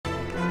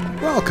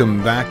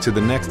Welcome back to the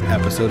next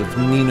episode of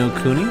Ni no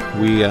Kuni.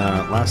 We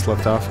last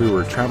left off, we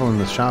were traveling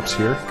the shops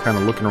here, kind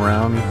of looking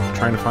around,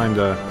 trying to find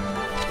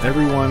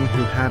everyone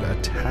who had a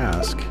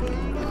task.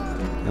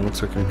 And it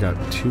looks like we've got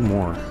 2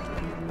 more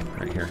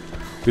right here.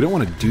 We don't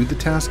want to do the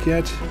task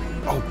yet.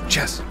 Oh,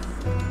 chess!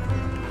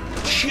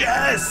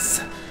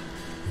 Chess!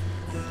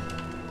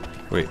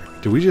 Wait,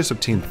 did we just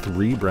obtain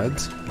 3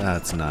 breads?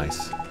 That's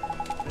nice.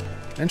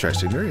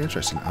 Interesting, very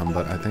interesting.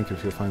 But I think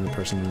if you'll find the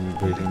person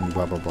waiting,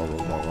 blah blah blah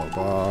blah blah blah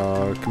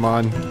blah. Come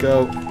on,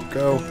 go,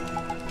 go.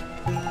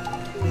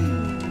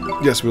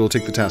 Yes, we will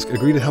take the task.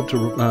 Agree to help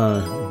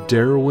to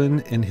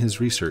Darwin in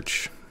his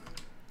research.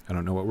 I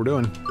don't know what we're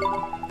doing.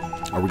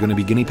 Are we going to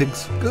be guinea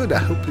pigs? Good. I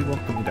hope you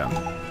won't put me down.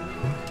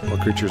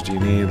 What creatures do you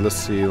need? Let's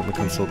see. Let me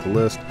consult the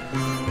list.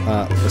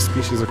 A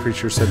species of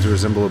creature said to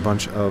resemble a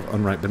bunch of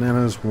unripe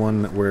bananas.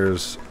 One that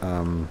wears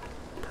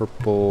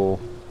purple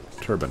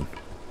turban.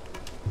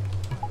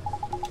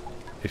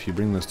 If you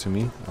bring this to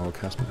me, I will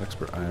cast my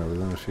expert eye over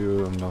them. A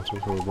few and also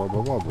blah blah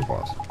blah blah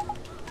blah.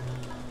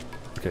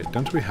 Okay,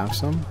 don't we have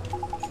some?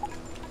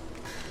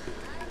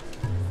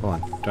 Hold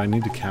on. Do I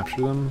need to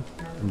capture them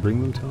and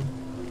bring them to him?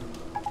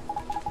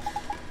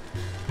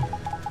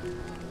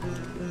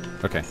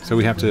 Okay, so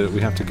we have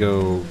to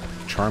go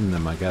charm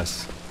them, I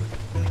guess.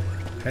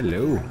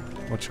 Hello.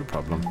 What's your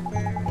problem?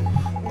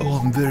 Oh,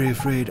 I'm very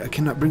afraid. I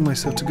cannot bring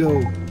myself to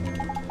go.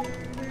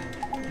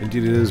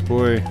 Indeed it is,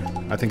 boy.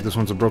 I think this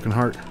one's a broken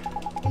heart.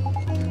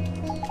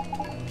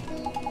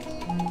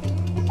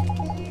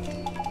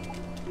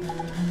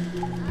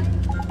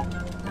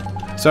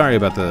 Sorry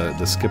about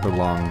the skip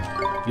along.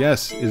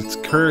 Yes, it's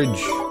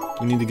courage.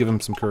 We need to give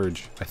him some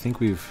courage. I think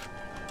we've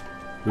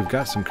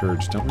got some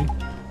courage, don't we?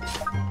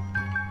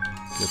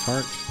 Give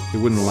heart. It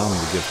wouldn't allow me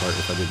to give heart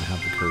if I didn't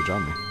have the courage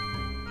on me.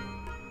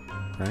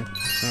 Right?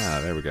 Ah,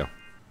 there we go.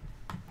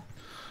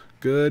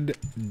 Good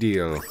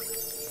deal.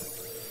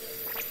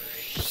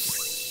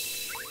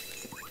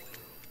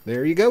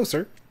 There you go,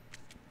 sir.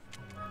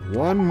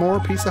 1 more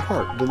piece of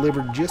heart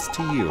delivered just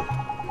to you.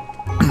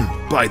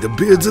 By the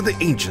beards of the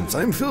ancients,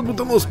 I am filled with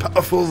the most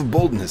powerful of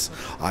boldness.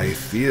 I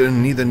fear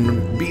neither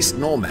beast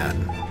nor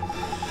man.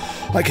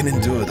 I can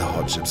endure the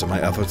hardships of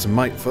my efforts and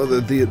might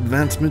further the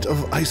advancement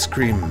of ice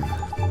cream.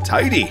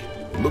 Tidy!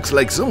 Looks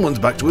like someone's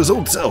back to his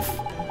old self.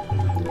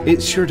 It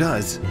sure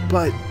does,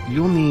 but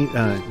you'll need,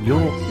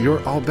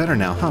 you're all better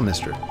now, huh,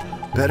 mister?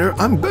 Better?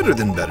 I'm better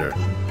than better.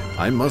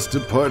 I must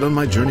depart on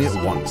my journey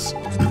at once.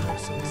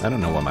 I don't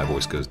know why my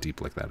voice goes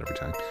deep like that every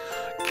time.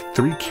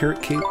 3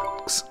 carrot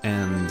cakes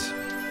and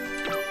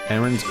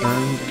errands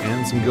earned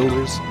and some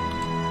guilders.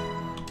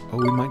 Oh,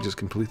 we might just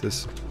complete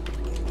this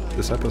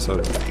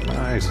episode.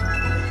 Nice.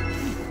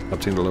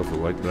 Obtained a loaf of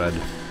white bread.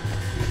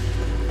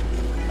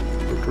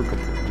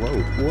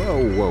 Whoa,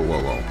 whoa, whoa, whoa,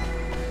 whoa.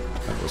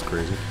 That was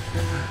crazy.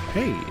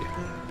 Hey!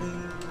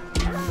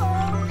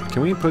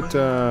 Can we put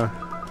the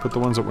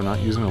ones that we're not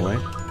using away?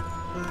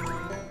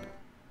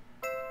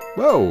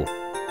 Whoa!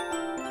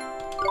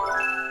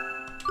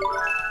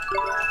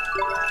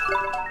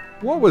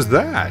 What was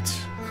that?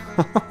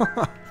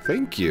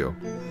 Thank you.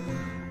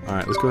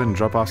 Alright, let's go ahead and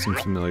drop off some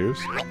familiars.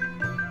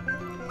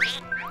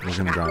 We're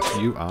gonna drop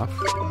you off.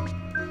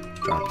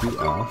 Drop you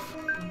off.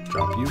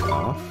 Drop you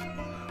off.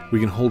 We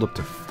can hold up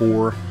to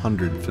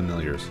 400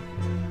 familiars.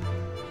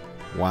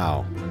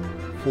 Wow.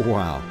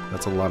 Wow.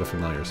 That's a lot of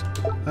familiars.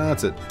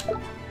 That's it.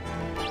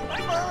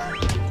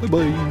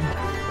 Bye-bye.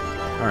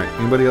 Alright,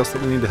 anybody else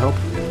that we need to help?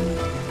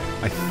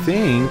 I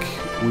think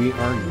we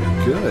are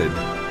good.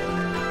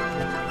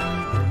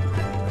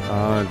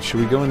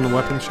 Should we go in the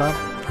weapon shop?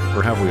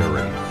 Or have we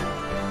already?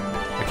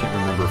 I can't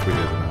remember if we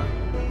did or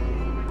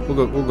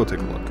not. We'll go take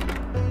a look.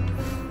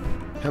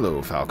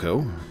 Hello,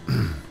 Falco.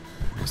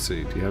 Let's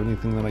see, do you have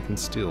anything that I can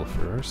steal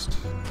first?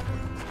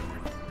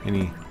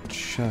 Any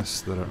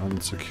chests that are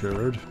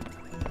unsecured?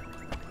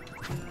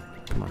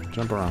 Come on,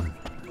 jump around.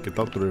 Get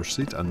out of your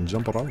seat and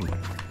jump around.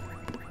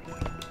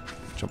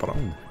 Jump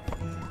around.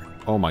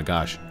 Oh my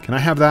gosh. Can I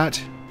have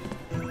that?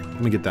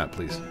 Let me get that,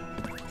 please.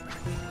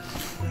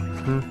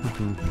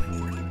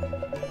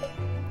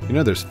 You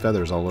know there's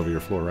feathers all over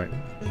your floor, right?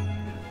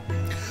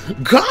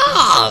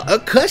 Gah! A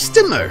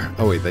customer!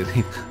 Oh wait,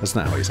 that's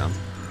not how he sounds.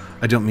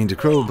 I don't mean to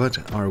crow, but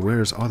our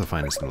wares are the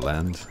finest in the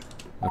land.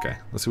 Okay,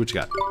 let's see what you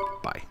got.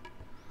 Bye.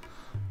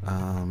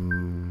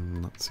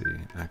 Let's see.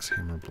 Axe,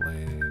 hammer,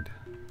 blade.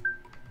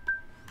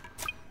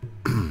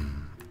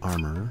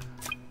 Armor.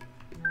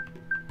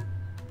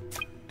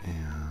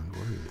 And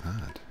what is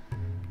that?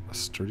 A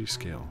sturdy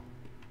scale.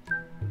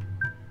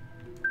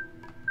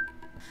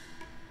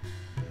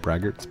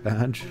 Braggart's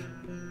badge.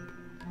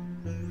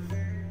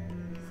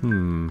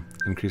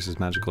 Increases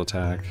magical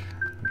attack.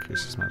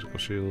 Increases magical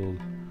shield.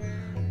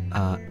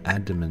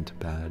 Adamant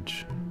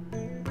badge.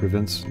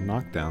 Prevents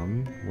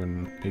knockdown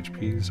when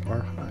HPs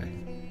are high.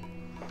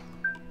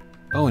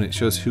 Oh, and it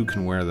shows who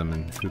can wear them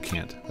and who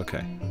can't.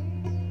 Okay.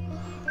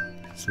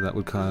 So that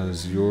would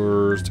cause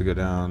yours to go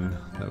down.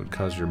 That would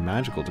cause your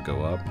magical to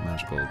go up.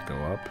 Magical would go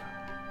up.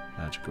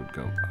 Magic would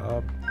go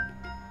up.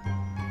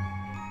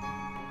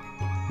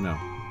 No.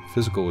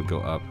 Physical would go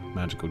up,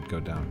 magic would go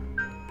down.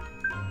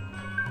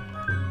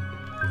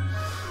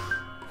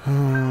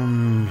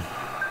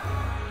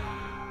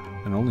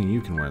 And only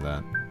you can wear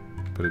that,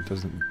 but it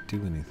doesn't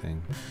do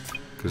anything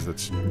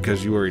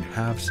because you already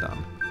have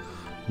some.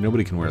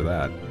 Nobody can wear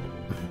that.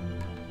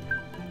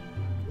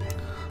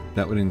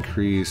 That would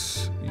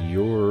increase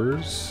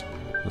yours.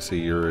 Let's see,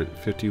 you're at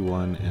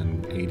 51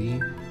 and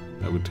 80.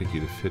 That would take you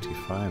to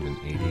 55 and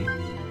 80.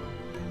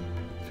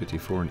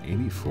 54 and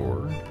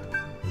 84.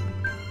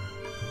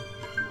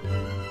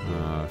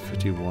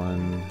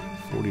 51,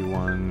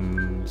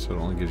 41, so it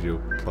only gives you a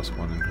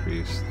 +1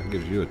 increase. That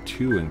gives you a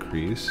 2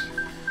 increase.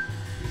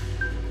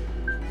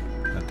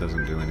 That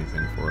doesn't do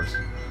anything for us.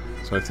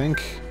 So I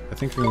think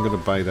I'm going to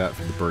buy that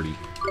for the birdie.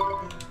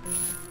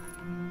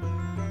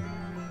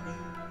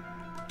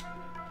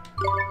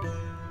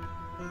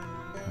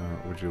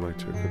 Would you like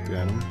to equip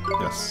the item?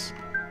 Yes.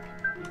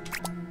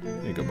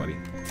 There you go, buddy.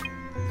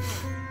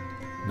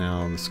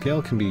 Now, the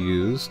scale can be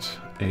used.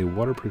 A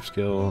waterproof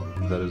scale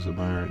that is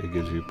admired, it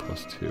gives you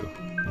 +2.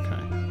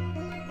 Okay.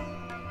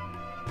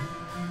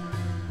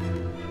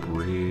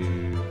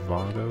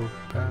 Bravado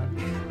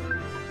badge?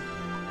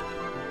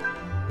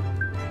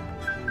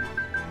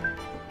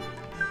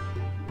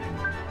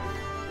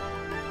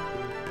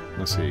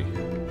 Let's see.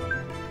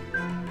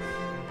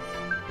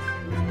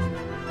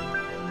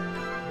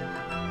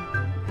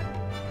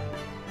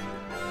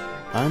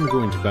 I'm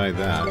going to buy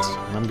that,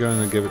 and I'm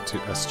going to give it to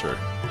Esther.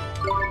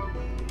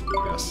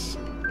 Yes.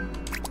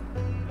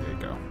 There you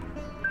go.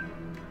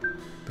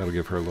 That'll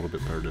give her a little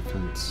bit better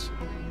defense.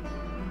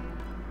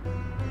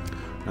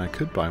 And I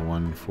could buy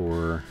one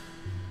for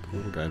the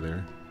little guy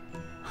there.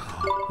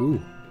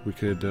 Ooh, we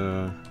could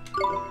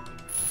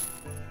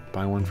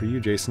buy one for you,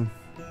 Jason.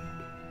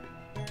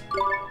 There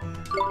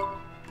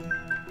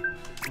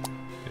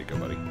you go,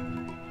 buddy.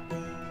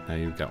 Now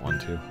you've got one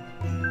too.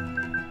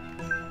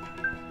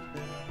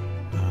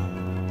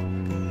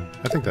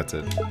 I think that's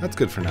it. That's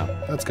good for now.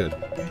 That's good.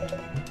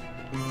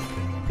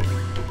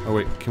 Oh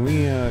wait, can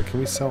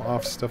we sell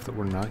off stuff that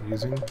we're not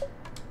using?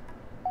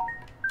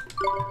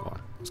 Hold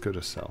on, let's go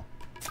to sell.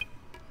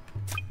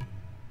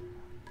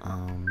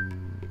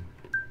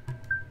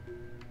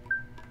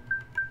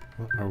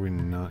 What are we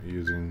not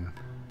using?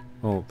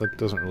 Oh, that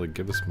doesn't really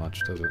give us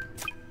much, does it?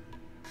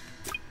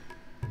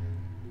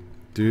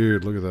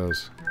 Dude, look at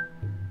those.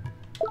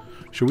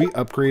 Should we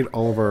upgrade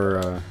all of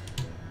our?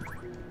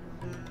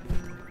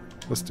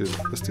 Let's do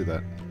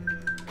that.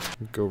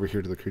 Go over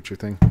here to the creature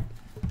thing.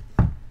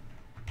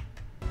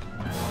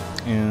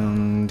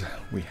 And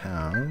we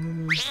have...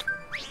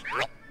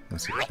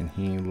 Let's see, can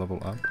he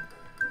level up?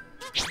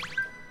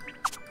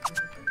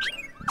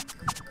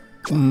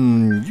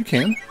 You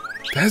can.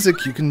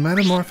 Bezic, you can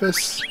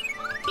metamorphose.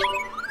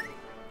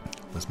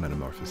 Let's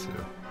metamorphose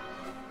you.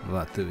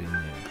 What do we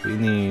need? We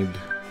need...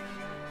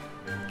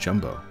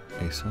 Jumbo.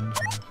 A sun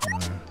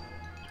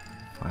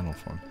final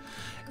form.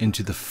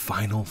 Into the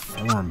final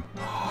form.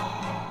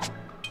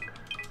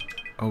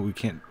 Oh, we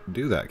can't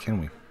do that, can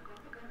we?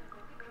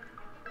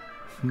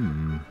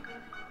 Do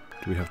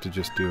we have to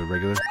just do a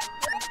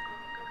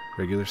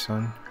regular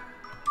sun?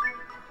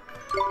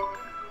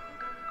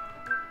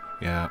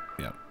 Yeah.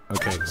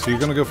 Okay, so you're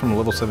gonna go from a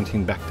level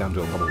 17 back down to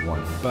a level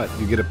 1, but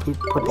you get a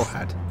purple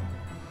hat.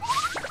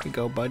 Here you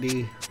go,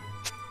 buddy.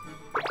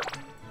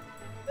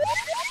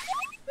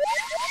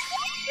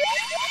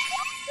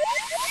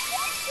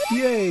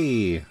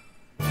 Yay!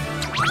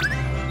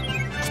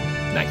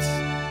 Nice.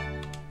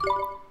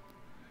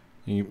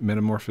 You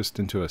metamorphosed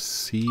into a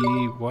sea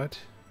what?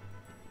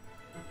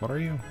 What are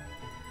you?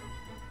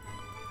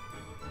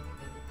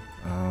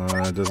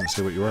 It doesn't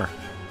say what you are.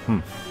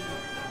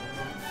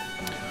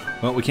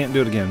 Well, we can't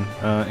do it again.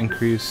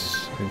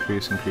 Increase.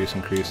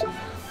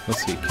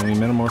 Let's see, can we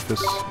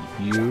metamorphose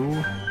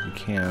you? We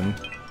can.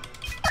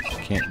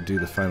 Can't do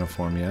the final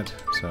form yet,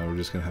 so we're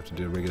just gonna have to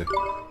do a regular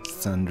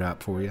sun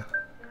drop for you.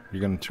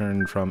 You're gonna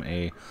turn from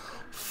a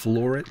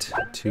floret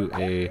to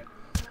a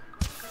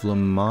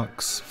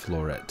Flumox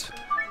floret.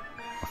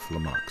 A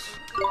Flumox.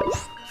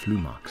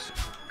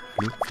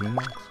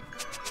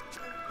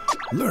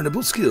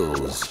 Learnable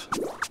skills.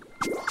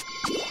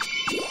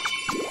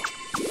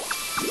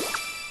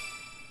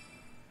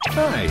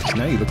 Nice.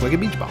 Now you look like a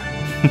beach ball.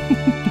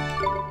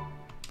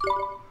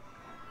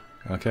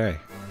 Okay.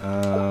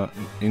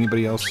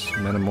 Anybody else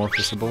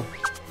metamorphosable?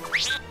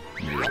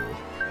 No.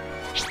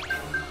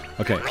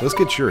 Okay, let's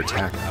get your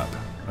attack up.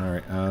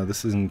 Alright,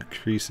 this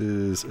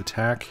increases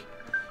attack.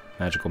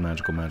 Magical.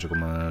 What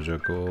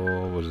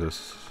is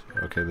this?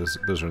 Okay,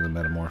 those are the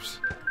metamorphs.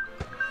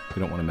 We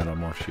don't want to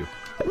metamorph you.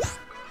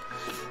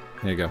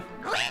 There you go.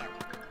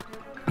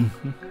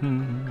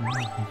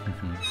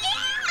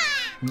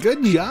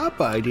 Good job,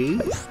 buddy.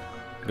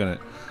 I'm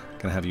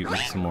gonna have you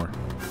eat some more.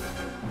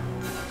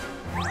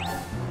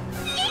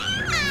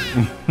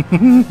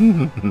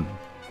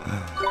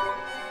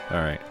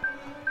 Alright.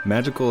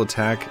 Magical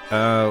attack.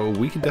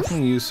 We could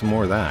definitely use some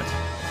more of that.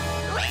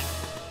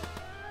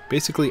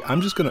 Basically,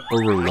 I'm just gonna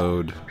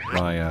overload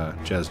my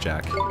Jazz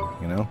Jack,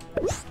 you know?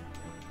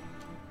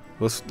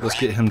 Let's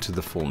get him to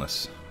the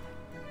fullness.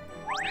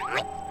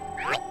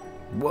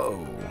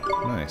 Whoa,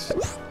 nice.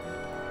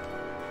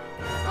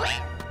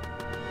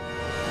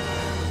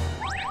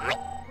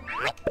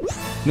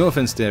 No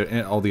offense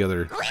to all the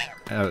other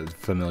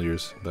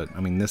familiars, but I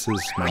mean this is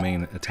my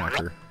main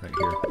attacker right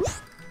here.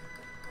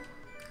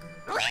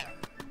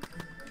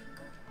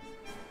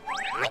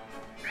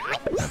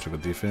 Magical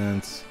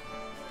defense.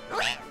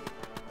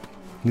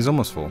 He's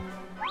almost full.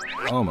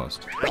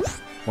 Almost.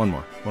 One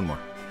more. One more.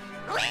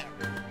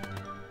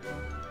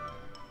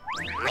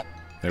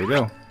 There we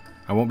go.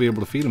 I won't be able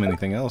to feed him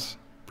anything else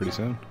pretty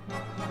soon.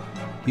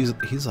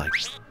 He's like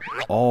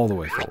all the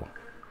way full.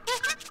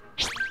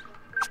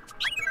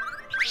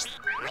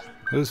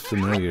 What does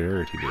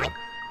familiarity do?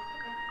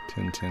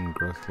 10-10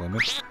 growth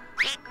limit.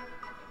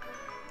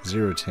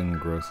 0-10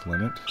 growth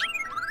limit.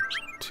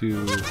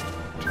 2. I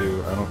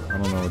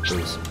don't know what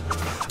those.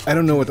 I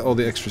don't know what all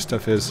the extra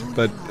stuff is,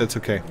 but that's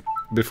okay.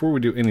 Before we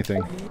do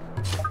anything,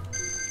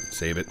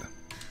 save it.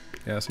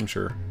 Yes, I'm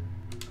sure.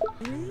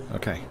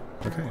 Okay.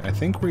 Okay. I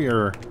think we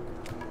are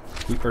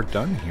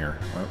done here,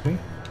 aren't we?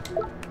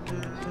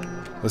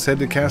 Let's head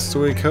to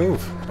Castaway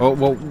Cove. Oh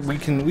well, we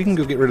can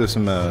go get rid of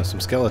some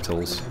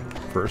skeletals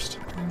first.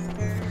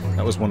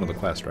 That was one of the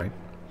quests, right?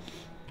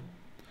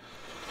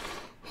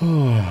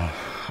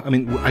 I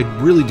mean, I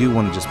really do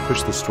want to just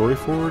push the story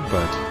forward,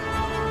 but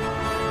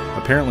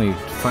apparently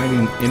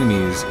finding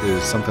enemies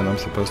is something I'm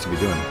supposed to be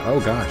doing.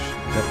 Oh gosh,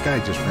 that guy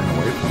just ran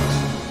away from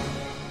us.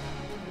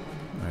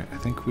 Alright, I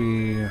think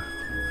we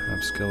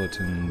have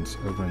skeletons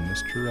over in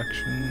this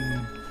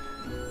direction.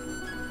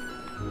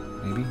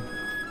 Maybe?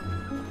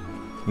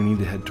 We need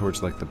to head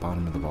towards like the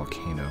bottom of the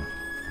volcano.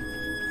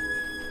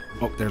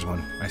 Oh, there's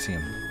one. I see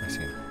him. I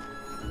see him.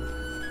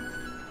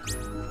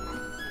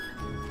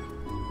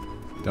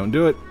 Don't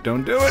do it.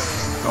 Don't do it.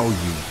 Oh,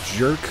 you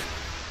jerk.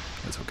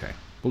 That's okay.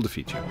 We'll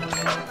defeat you.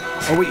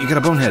 Oh, wait, you got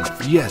a bonehead.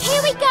 Yes.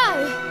 Here we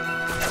go.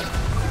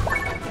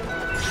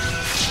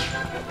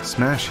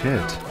 Smash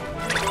hit.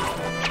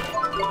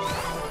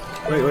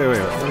 Wait. What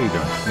are you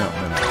doing? No.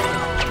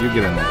 You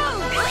get in there.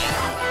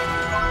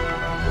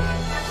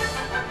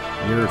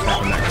 You're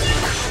attacking that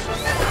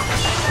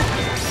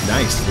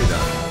guy. Nicely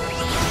done.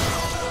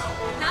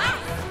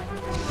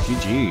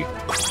 GG.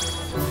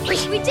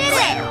 We did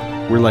it.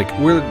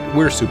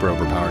 We're super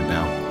overpowered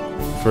now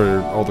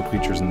for all the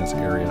creatures in this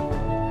area.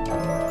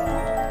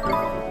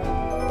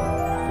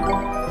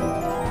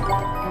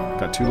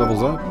 Got 2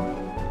 levels up.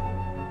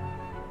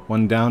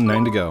 1 down,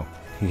 9 to go.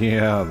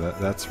 Yeah,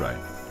 that's right.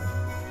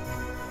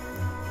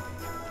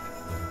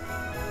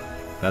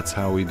 That's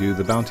how we do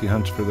the bounty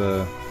hunt for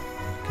the...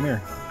 Come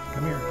here.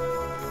 Come here.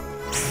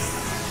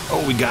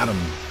 Oh, we got him.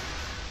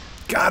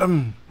 Got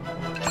him.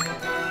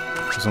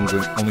 This one's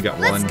only got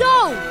 1. Let's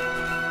go.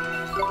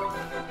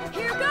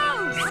 Here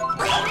goes.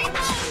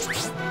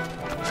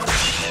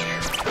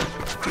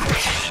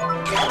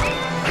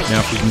 Now,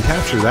 if we can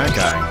capture that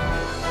guy...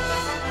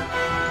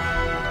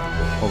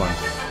 Hold on.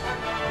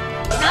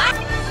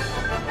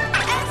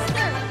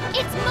 Esther,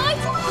 it's my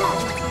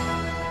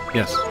turn.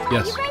 Yes. You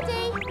ready?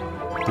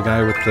 The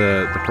guy with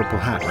the purple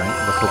hat,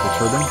 right? The purple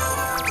turban.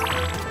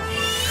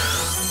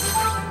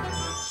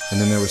 And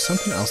then there was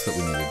something else that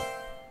we needed.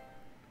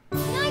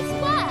 Nice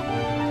work.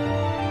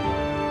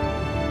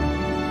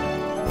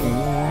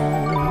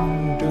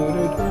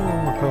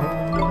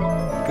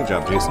 Good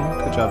job, Jason.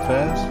 Good job,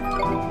 Faz.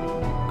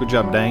 Good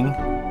job, Dang.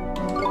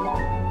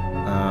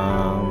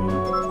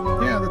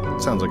 Yeah,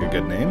 that sounds like a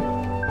good name.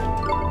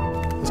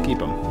 Let's keep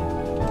him.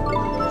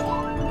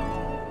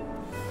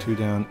 2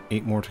 down,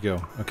 8 more to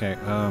go. Okay,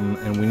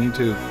 and we need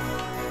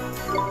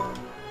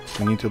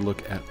to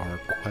look at our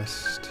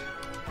quest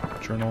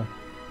journal.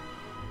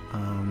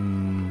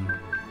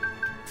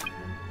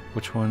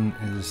 Which one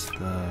is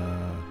the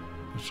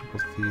vegetable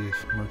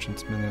thief,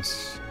 merchant's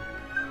menace,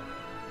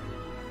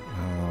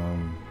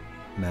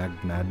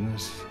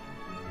 madness?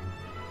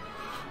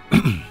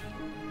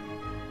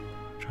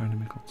 Trying to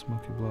make old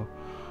smoky blow.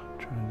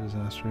 Trying to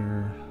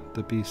disaster.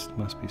 The beast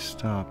must be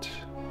stopped.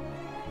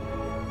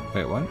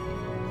 Wait, what?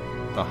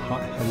 The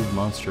hot-headed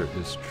monster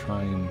is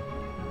trying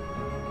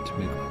to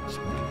make old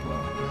smoky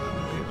blow.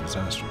 That would be a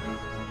disaster.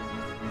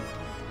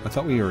 I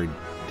thought we already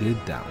did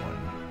that one.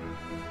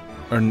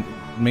 Or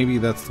maybe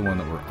that's the one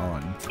that we're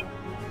on.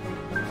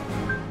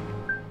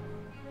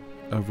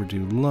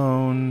 Overdue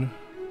loan.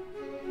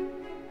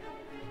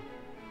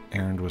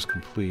 Errand was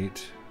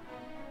complete.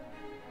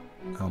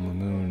 Alma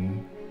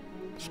Moon.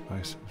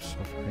 Spice of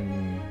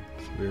suffering.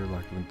 Severe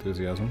lack of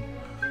enthusiasm.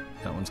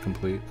 That one's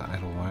complete. The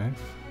Idle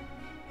Wife.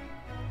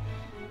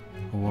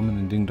 A woman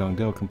in Ding Dong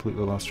Dale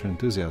completely lost her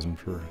enthusiasm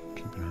for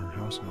keeping her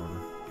house in order.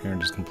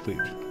 Errand is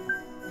complete.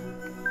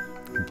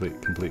 Complete.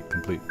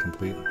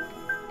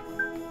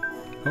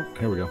 Oh,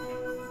 here we go.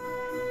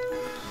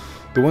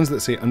 The ones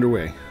that say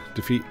underway.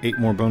 Defeat 8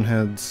 more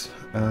boneheads.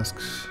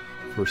 Asks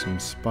for some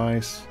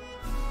spice.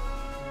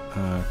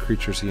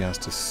 Creatures he has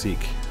to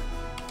seek.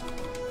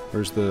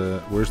 Where's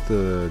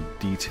the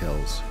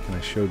details? Can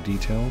I show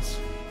details?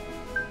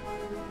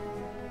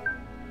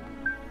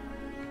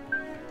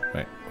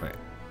 Wait.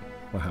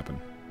 What happened?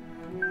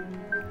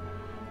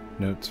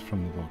 Notes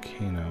from the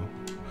volcano.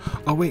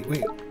 Oh, wait.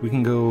 We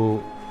can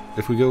go...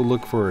 If we go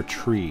look for a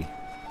tree.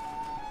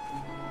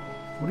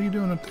 What are you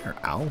doing up there,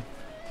 Owl?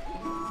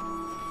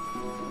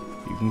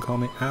 You can call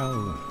me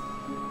Owl.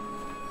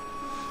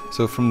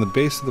 So from the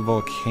base of the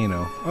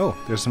volcano... Oh,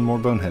 there's some more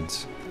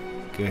boneheads.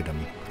 Get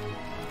 'em.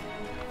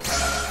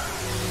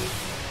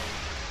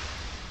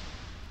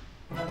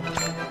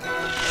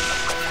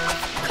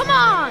 Come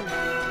on!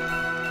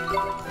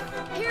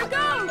 Here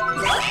goes!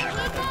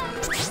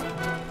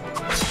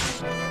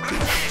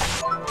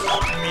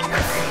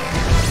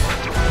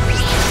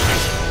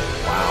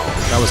 Wow,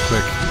 that was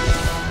quick.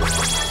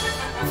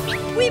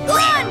 We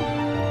won!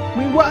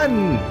 We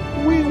won!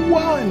 We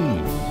won!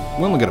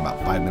 We only got about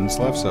 5 minutes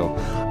left, so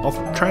I'll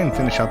try and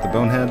finish out the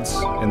boneheads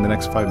in the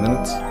next 5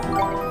 minutes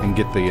and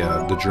get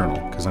the journal,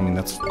 because I mean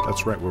that's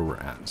right where we're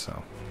at.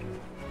 So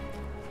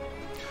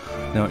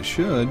now it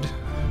should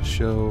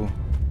show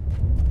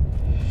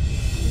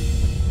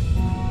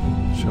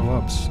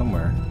up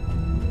somewhere,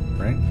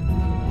 right?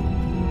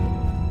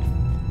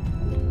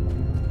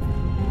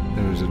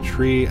 There's a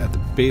tree at the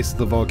base of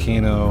the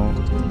volcano.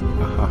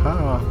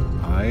 Ahaha!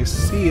 I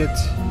see it.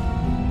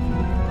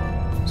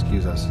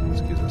 Excuse us.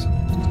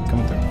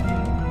 Coming through.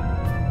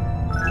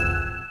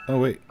 Oh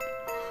wait,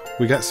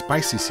 we got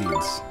spicy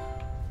seeds.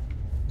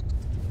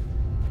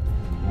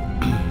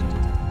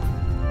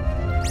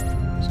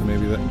 So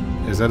maybe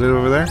is that it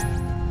over there?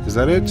 Is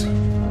that it?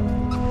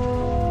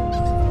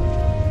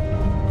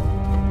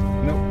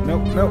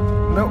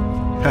 No.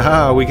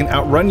 Haha, we can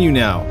outrun you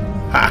now.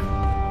 Ha!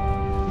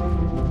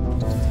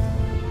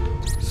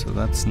 So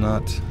that's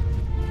not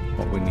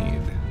what we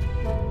need.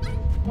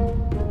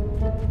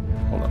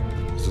 Hold up.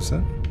 Is this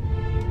it?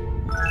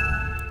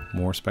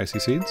 More spicy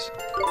seeds.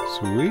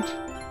 Sweet.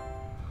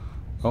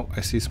 Oh,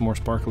 I see some more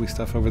sparkly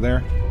stuff over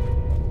there.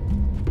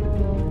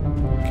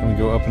 Can we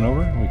go up and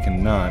over? We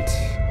cannot.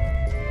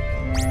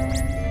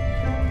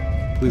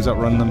 Please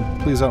outrun them.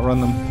 Please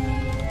outrun them.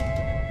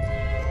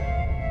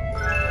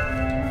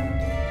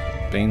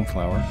 Bane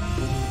flower.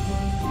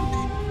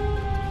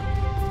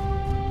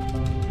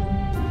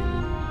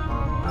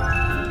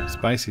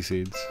 Spicy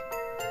seeds.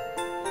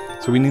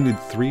 So we needed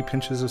 3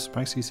 pinches of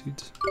spicy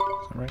seeds? Is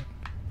that right?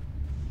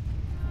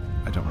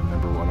 I don't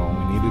remember what all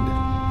we needed.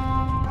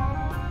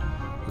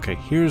 Okay,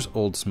 here's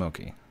Old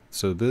Smoky.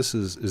 So this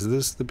is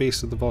this the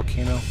base of the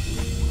volcano?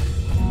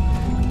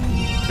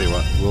 Tell you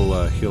what,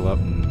 we'll heal up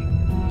and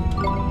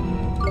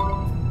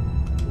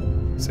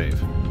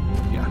save.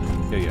 Yeah,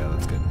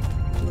 that's good.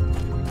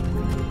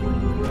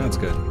 That's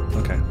good.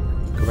 Okay,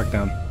 go back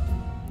down.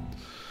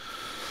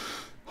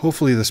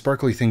 Hopefully the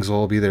sparkly things will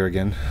all be there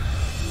again.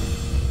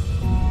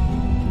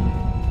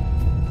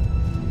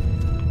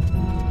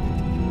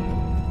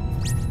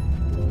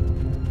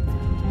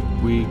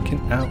 We can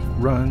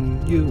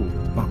outrun you.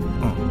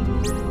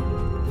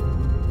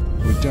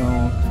 We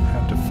don't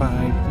have to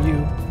fight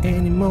you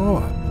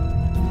anymore.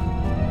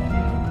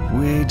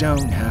 We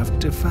don't have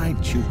to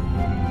fight you.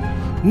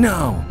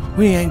 No,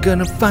 we ain't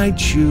gonna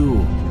fight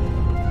you.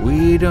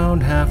 We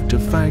don't have to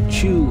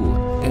fight you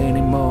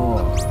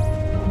anymore.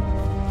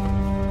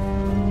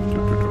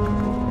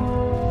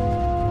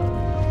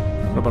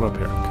 What about up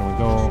here? Can we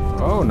go?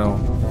 Oh no.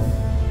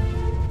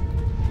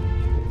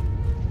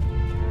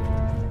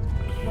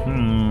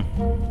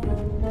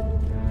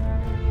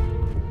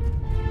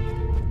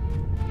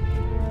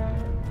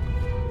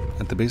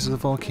 At the base of the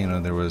volcano,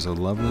 there was a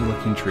lovely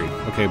looking tree.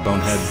 Okay,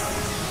 bonehead.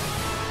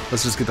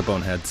 Let's just get the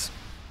boneheads.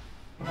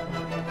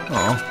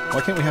 Oh,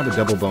 why can't we have a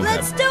double bonehead?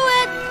 Let's do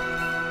it!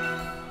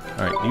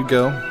 Alright, you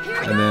go,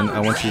 and then I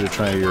want you to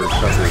try your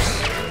cutters.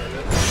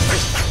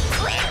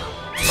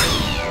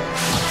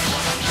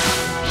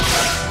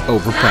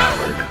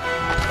 Overpowered.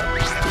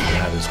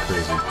 That is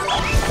crazy.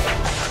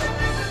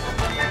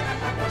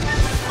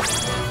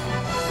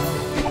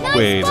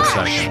 Wait a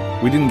second.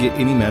 We didn't get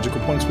any magical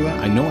points for that?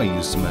 I know I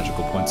used some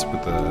magical points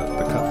with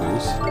the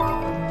cut-loose.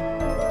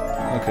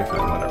 Okay,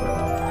 fine, whatever.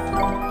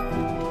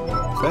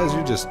 Faz,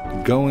 you're just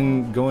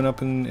going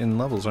up in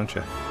levels, aren't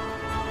you?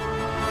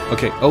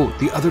 Okay, oh,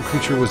 the other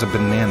creature was a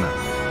banana.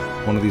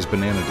 One of these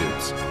banana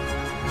dudes.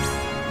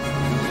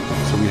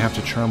 So we have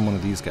to charm one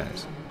of these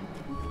guys.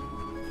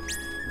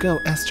 Go,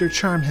 Esther,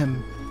 charm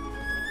him.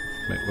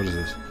 Wait, what is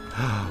this?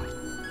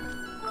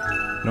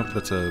 Nope,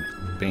 that's a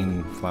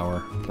Bane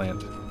flower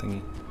plant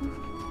thingy.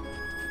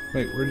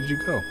 Wait, where did you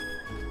go?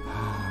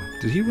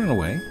 Did he run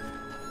away?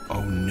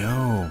 Oh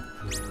no.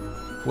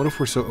 What if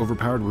we're so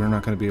overpowered we're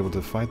not going to be able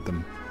to fight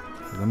them?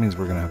 That means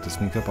we're going to have to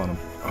sneak up on them.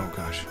 Oh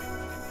gosh.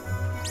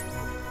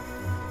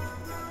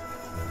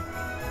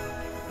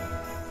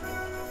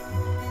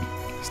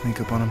 Sneak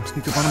up on him,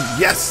 sneak up on him.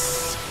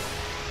 Yes!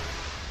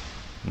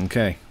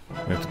 Okay,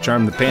 we have to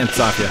charm the pants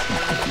off you.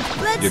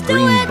 Let's You do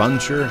green it!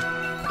 buncher.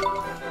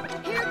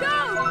 Here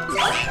goes!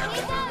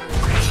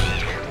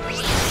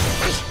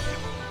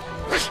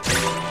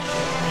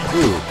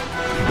 Ooh.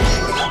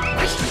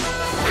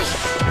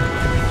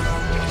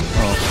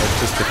 Oh, that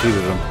just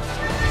defeated him.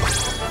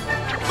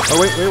 Oh,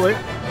 wait.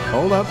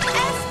 Hold up.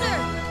 Esther,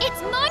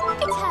 it's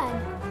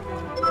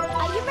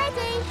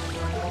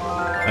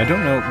I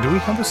don't know. Do we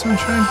have a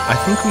sunshine? I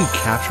think we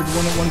captured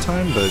one at one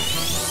time, but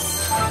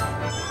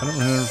I don't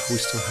know if we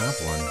still have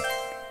one.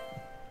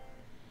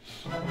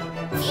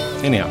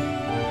 Anyhow,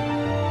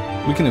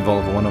 we can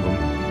evolve one of them.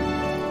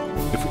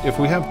 If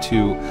we have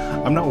two,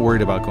 I'm not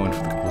worried about going for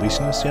the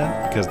completionist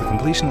yet, because the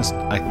completionist,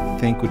 I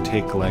think, would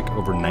take like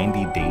over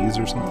 90 days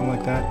or something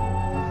like that.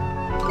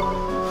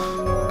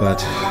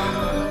 But,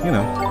 you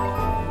know,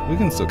 we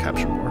can still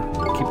capture more.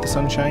 Keep the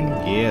sunshine?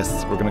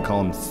 Yes, we're gonna call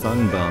him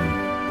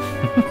Sunbum.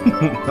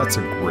 That's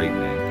a great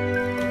name.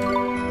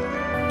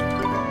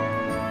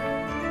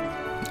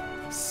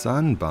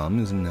 Sunbum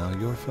is now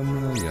your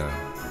familiar.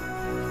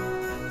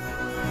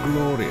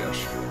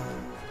 Glorious.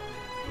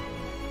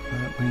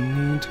 But we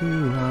need to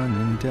run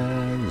in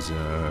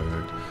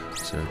desert,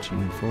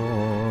 searching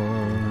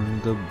for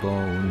the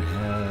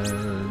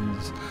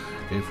boneheads.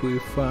 If we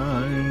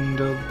find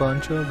a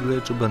bunch of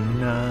little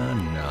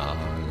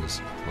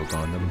bananas, we're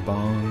gonna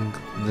bonk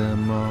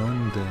them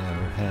on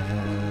their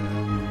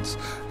heads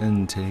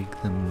and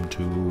take them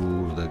to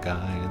the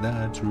guy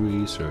that's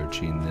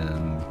researching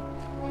them,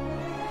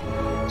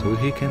 so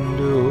he can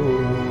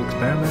do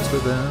experiments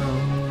with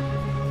them.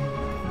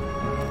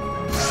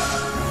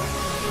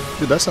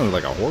 Dude, that sounded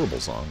like a horrible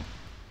song.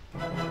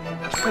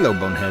 Hello,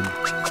 Bonehead.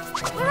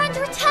 We're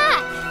under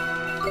attack!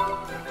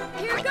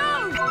 Here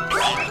goes!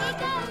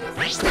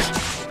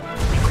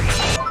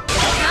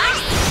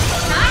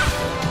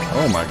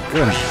 Oh my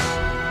goodness.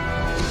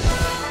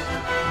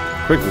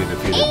 Quickly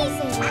defeated.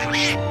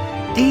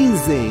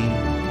 Easy.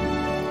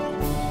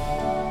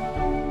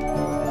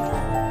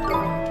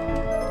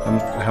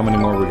 How many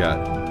more we got?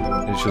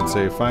 It should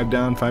say 5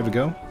 down, 5 to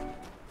go?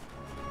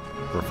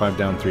 Or 5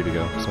 down, 3 to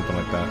go. Something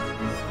like that.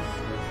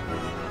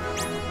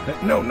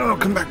 No, no, no,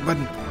 come back, bud.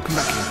 Come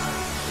back here.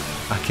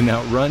 I can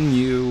outrun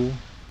you.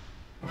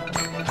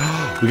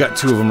 We got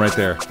 2 of them right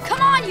there.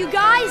 Come on, you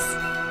guys!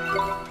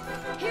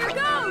 Here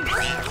goes!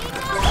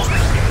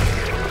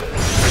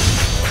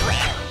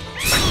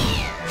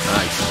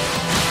 Nice.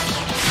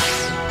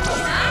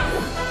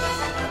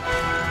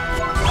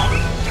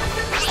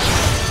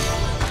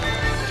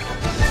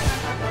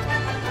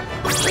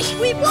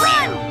 We won!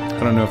 I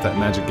don't know if that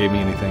magic gave me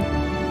anything.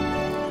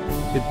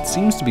 It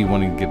seems to be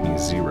wanting to give me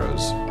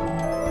zeros.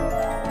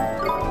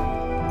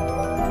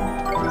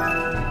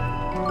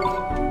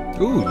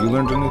 Ooh, you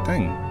learned a new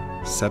thing.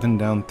 7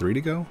 down, 3 to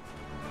go?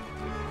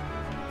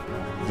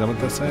 Is that what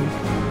that said?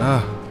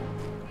 Ah.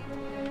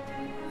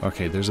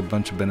 Okay, there's a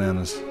bunch of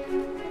bananas.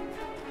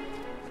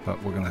 But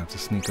we're gonna have to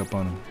sneak up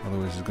on him.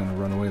 Otherwise he's gonna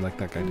run away like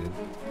that guy did.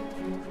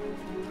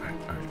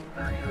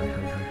 Alright, hurry.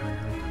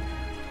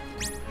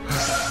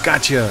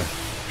 Gotcha!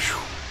 Whew,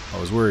 I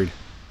was worried.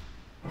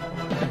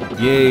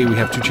 Yay, we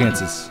have 2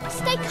 chances.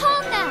 Stay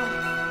calm now!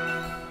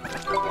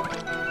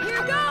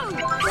 Here goes!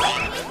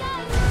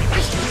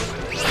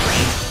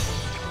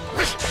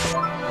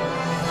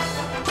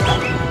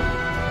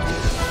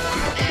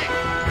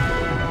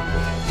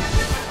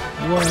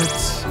 What?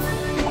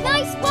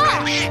 Nice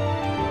work!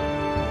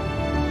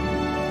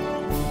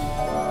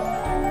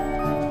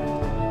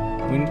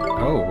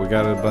 We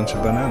got a bunch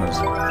of bananas.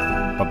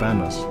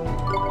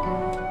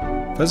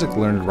 Fezzik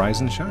learned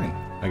Rise and Shine.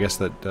 I guess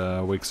that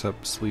wakes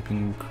up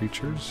sleeping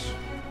creatures,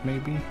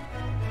 maybe?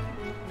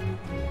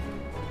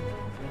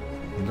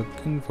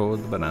 Looking for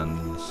the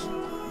bananas.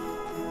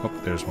 Oh,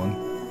 there's one.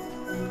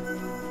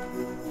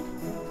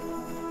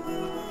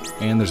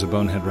 And there's a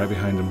bonehead right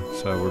behind him,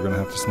 so we're gonna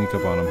have to sneak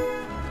up on him.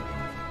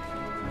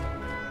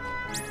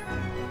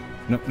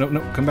 No, no,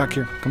 no, come back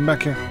here. Come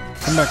back here.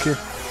 Come back here.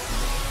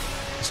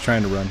 He's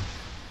trying to run.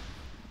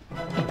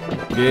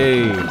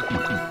 Yay! We're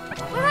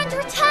under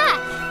attack!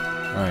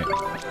 Alright,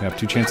 we have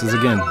 2 chances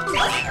again.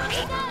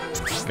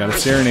 Gotta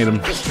serenade him.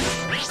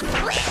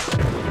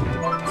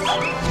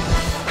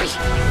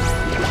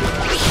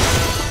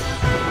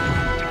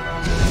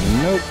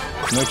 Nope,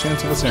 no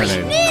chance of a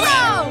serenade.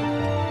 No!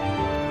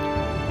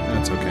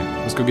 That's okay.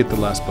 Let's go get the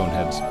last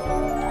boneheads.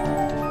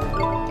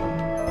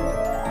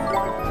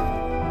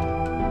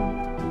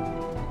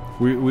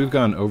 We've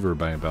gone over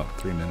by about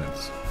 3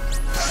 minutes.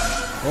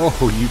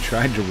 Oh, you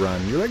tried to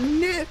run. You're like,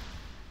 nah.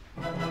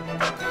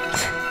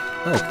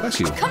 Oh, bless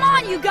you. Come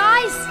on, you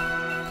guys!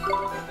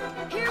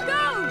 Here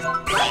goes!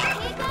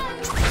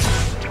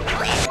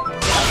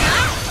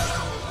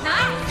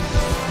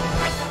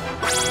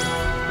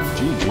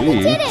 GG. We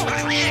did it!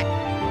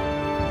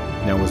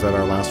 Now, was that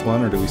our last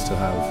one, or do we still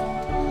have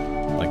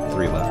like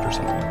 3 left or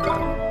something like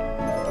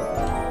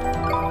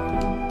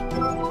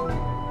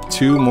that?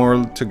 2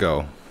 more to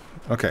go.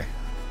 Okay,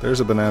 there's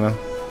a banana.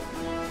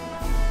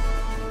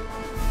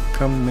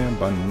 Come here,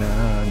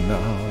 banana.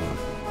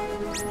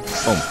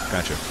 Boom,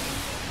 gotcha.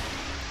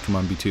 Come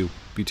on, B2.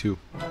 B2.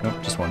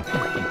 Nope, just 1.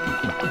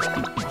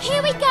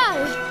 Here we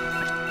go!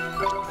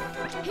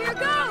 Here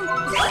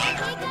goes!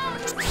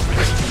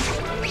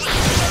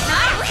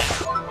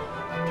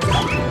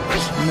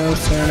 No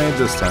serenade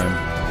this time.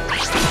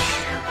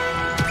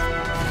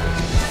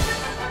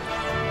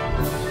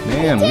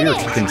 Man, we are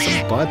kicking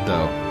some butt,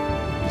 though.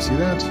 You see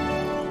that?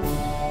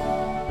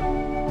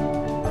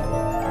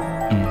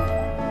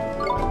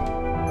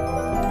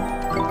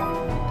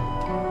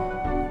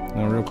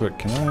 quick.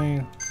 Can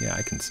I? Yeah,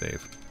 I can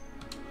save.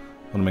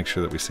 I want to make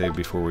sure that we save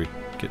before we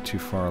get too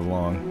far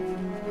along.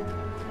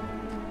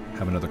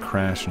 Have another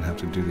crash and have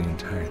to do the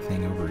entire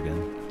thing over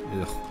again.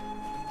 Ugh.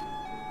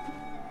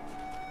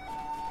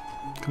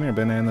 Come here,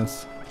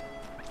 bananas.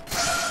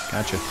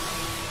 Gotcha.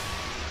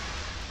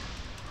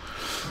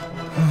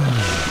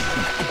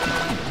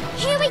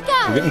 Here we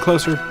go. We're getting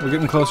closer. We're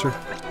getting closer.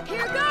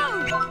 Here goes.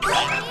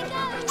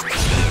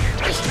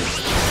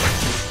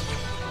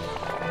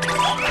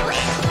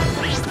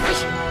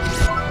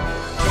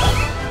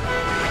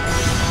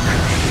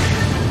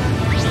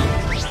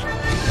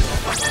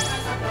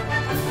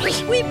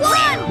 We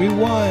won. We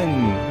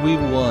won! We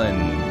won!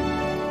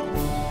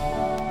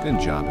 Good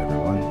job,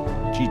 everyone.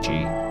 GG.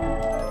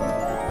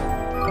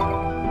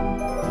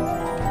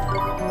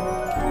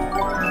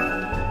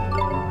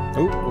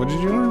 Oh, what did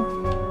you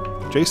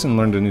learn? Jason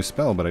learned a new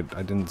spell, but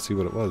I didn't see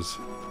what it was.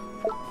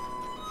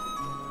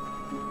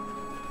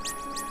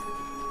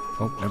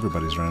 Oh,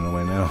 everybody's running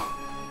away now.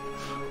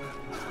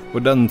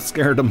 What done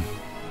scared them?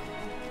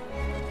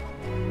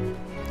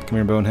 Come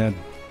here, Bonehead.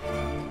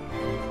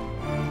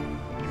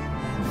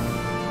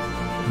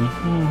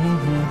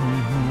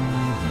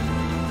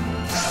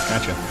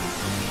 Gotcha.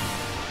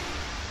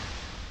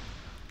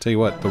 Tell you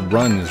what, the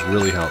run has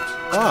really helped.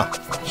 Ah!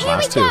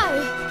 Last two.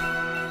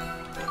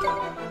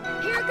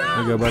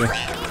 There you go, buddy.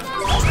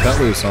 Cut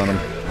loose on him.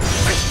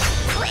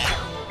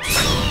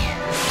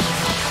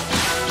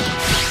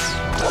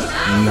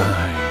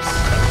 Nice.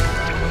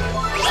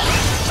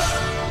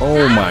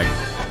 Oh my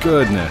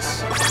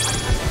goodness.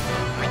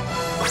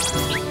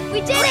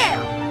 We did it!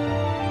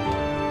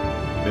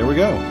 There we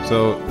go.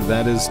 So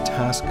that is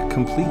task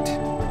complete.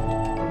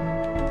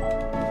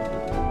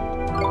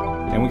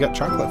 And we got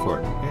chocolate for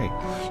it. Yay.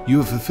 You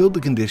have fulfilled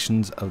the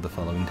conditions of the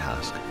following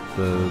task.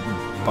 The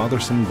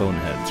bothersome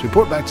boneheads.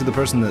 Report back to the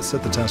person that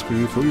set the task for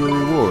you for your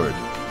reward.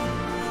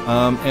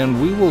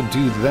 And we will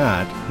do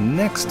that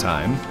next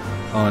time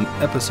on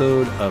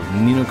episode of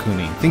Ni no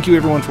Kuni. Thank you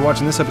everyone for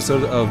watching this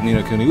episode of Ni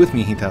no Kuni with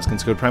me, Heath,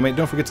 Haskins, Code Primate.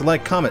 Don't forget to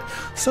like, comment,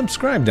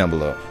 subscribe down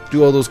below.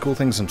 Do all those cool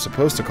things I'm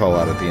supposed to call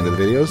out at the end of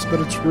the videos,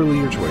 but it's really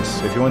your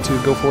choice. If you want to,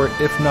 go for it.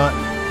 If not,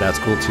 that's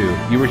cool too.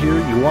 You were here,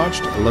 you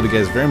watched. I love you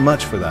guys very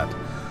much for that.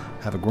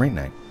 Have a great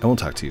night, and we'll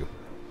talk to you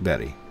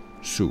very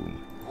soon.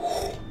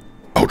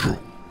 Outro.